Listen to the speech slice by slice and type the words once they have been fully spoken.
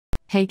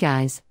Hey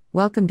guys,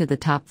 welcome to the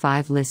Top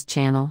 5 List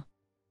channel.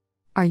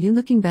 Are you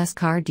looking best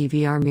Car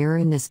DVR mirror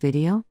in this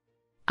video?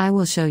 I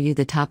will show you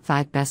the top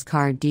 5 best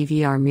Car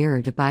DVR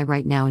mirror to buy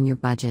right now in your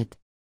budget.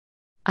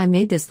 I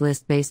made this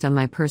list based on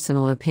my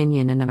personal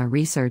opinion and my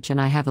research, and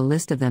I have a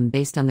list of them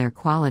based on their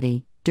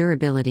quality,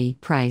 durability,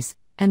 price,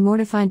 and more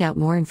to find out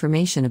more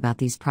information about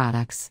these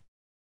products.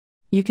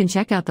 You can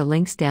check out the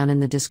links down in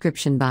the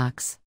description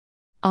box.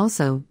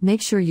 Also,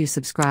 make sure you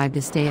subscribe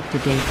to stay up to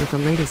date with the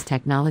latest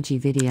technology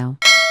video.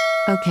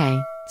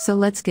 Okay, so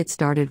let's get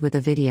started with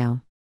the video.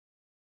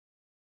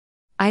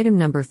 Item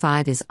number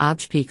 5 is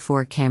ObjPeak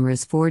 4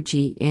 Cameras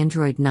 4G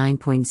Android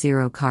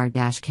 9.0 Car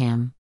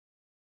DashCam.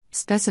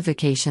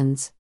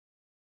 Specifications.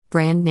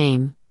 Brand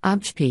name,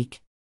 ObjPeak.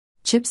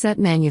 Chipset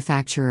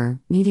manufacturer,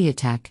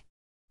 MediaTek.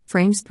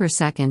 Frames per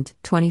second,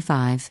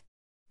 25.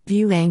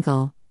 View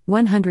angle,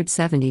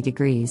 170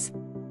 degrees.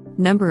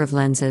 Number of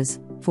lenses,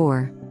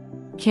 4.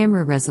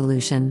 Camera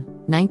resolution,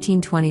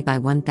 1920 by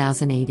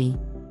 1080.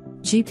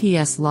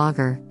 GPS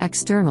logger,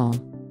 external.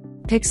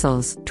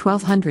 Pixels,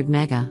 1200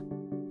 mega.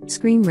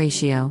 Screen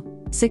ratio,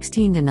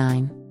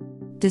 16:9.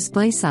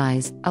 Display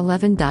size,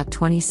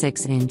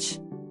 11.26 inch.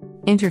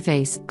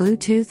 Interface,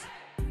 Bluetooth.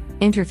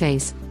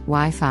 Interface,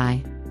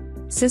 Wi-Fi.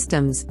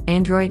 Systems,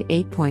 Android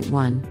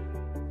 8.1.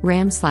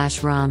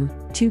 RAM/ROM,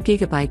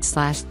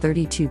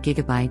 2GB/32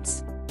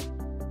 GB.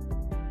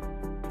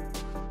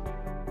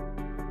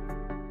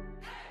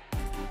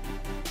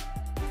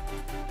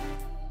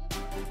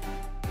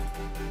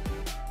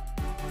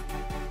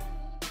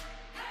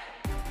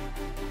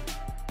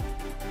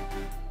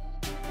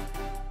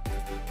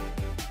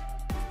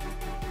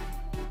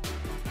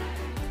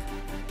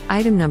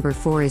 Item number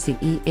 4 is the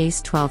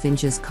EACE 12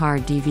 inches Car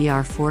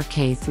DVR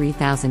 4K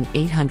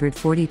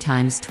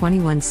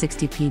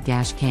 3840x2160p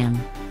DashCam.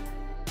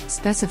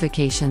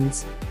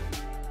 Specifications.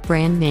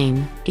 Brand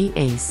name,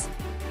 EACE.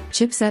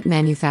 Chipset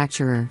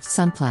manufacturer,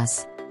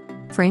 SunPlus.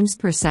 Frames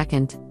per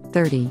second,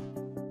 30.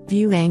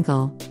 View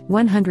angle,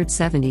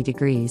 170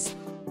 degrees.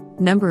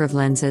 Number of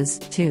lenses,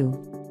 2.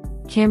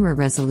 Camera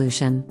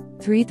resolution,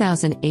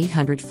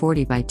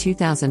 3840 by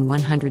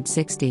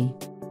 2160.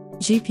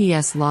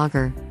 GPS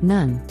logger,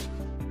 none.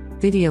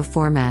 Video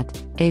format,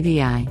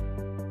 AVI.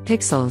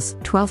 Pixels,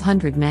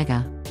 1200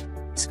 mega.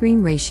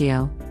 Screen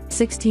ratio,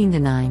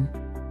 16:9.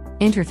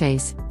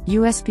 Interface,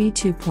 USB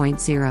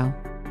 2.0.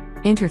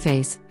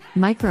 Interface,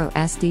 micro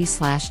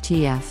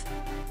SD/TF.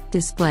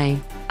 Display,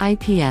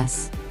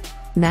 IPS.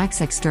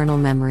 Max external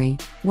memory,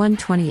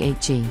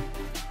 128GB.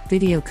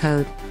 Video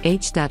code,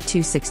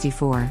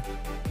 H.264.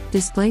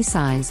 Display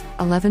size,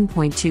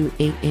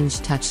 11.28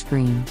 inch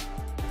touchscreen.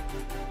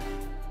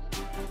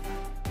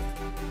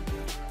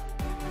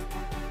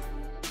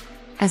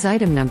 As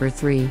item number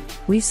 3,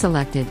 we've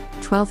selected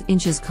 12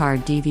 inches Car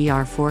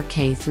DVR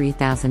 4K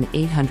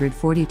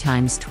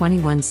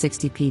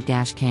 3840x2160p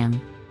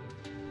DashCam.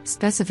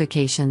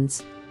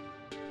 Specifications.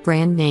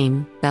 Brand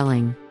name,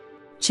 Belling.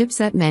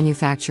 Chipset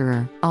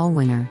manufacturer,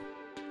 Allwinner.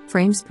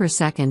 Frames per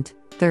second,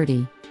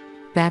 30.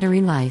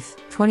 Battery life,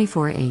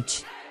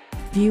 24H.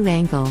 View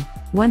angle,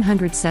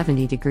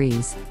 170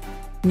 degrees.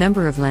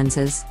 Number of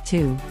lenses,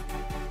 2.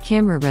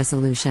 Camera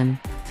resolution,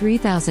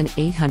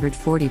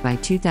 3840 by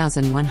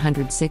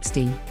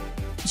 2160.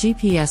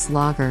 GPS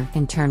logger,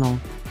 internal.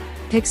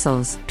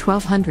 Pixels,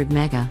 1200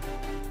 mega.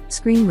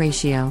 Screen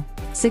ratio,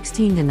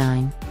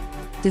 16:9.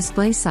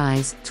 Display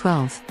size,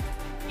 12.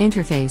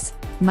 Interface,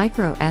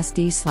 micro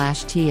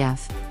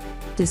SD/TF.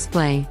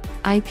 Display,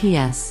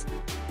 IPS.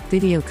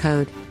 Video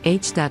code,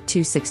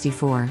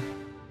 H.264.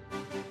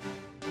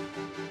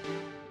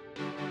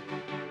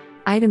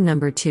 Item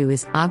number 2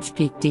 is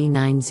ObjPeak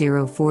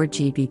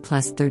D904GB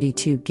plus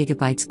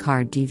 32GB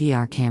Car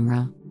DVR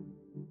camera.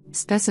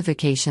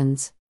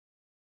 Specifications.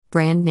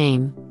 Brand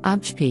name,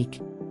 ObjPeak.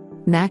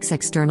 Max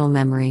external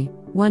memory,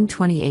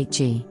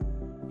 128GB.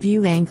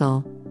 View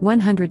angle,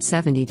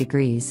 170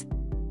 degrees.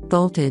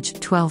 Voltage,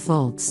 12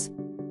 volts.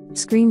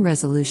 Screen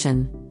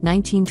resolution,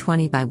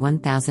 1920 by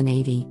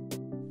 1080.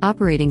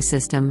 Operating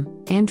system,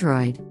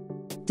 Android.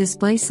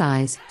 Display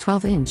size,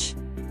 12 inch.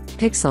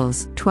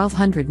 Pixels,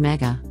 1200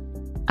 mega.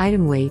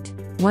 Item weight,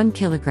 1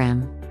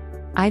 kilogram.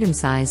 Item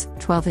size,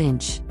 12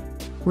 inch.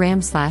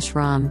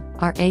 RAM/ROM,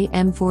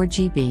 RAM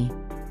 4GB.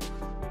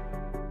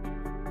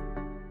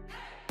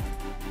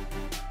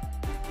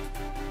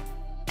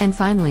 And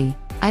finally,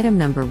 item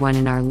number 1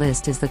 in our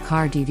list is the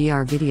Car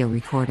DVR video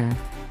recorder.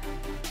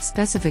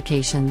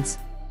 Specifications.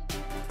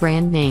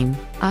 Brand name,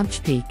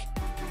 ObjPeak.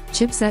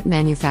 Chipset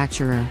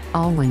manufacturer,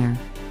 Allwinner.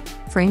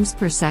 Frames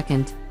per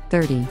second,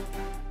 30.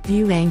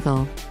 View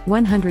angle,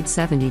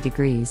 170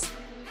 degrees.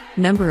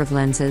 Number of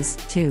lenses,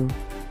 2.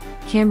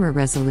 Camera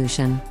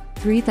resolution,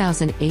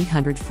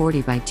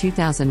 3840 by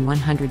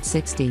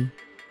 2160.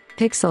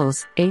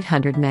 Pixels,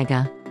 800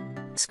 mega.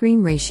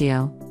 Screen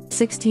ratio,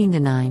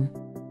 16:9.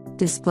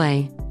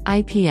 Display,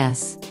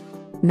 IPS.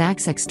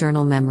 Max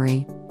external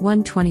memory,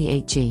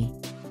 128GB.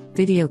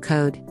 Video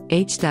code,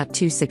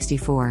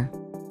 H.264.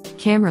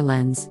 Camera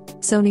lens,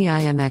 Sony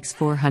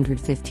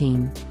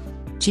IMX415.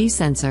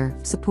 G-sensor,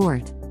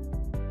 support.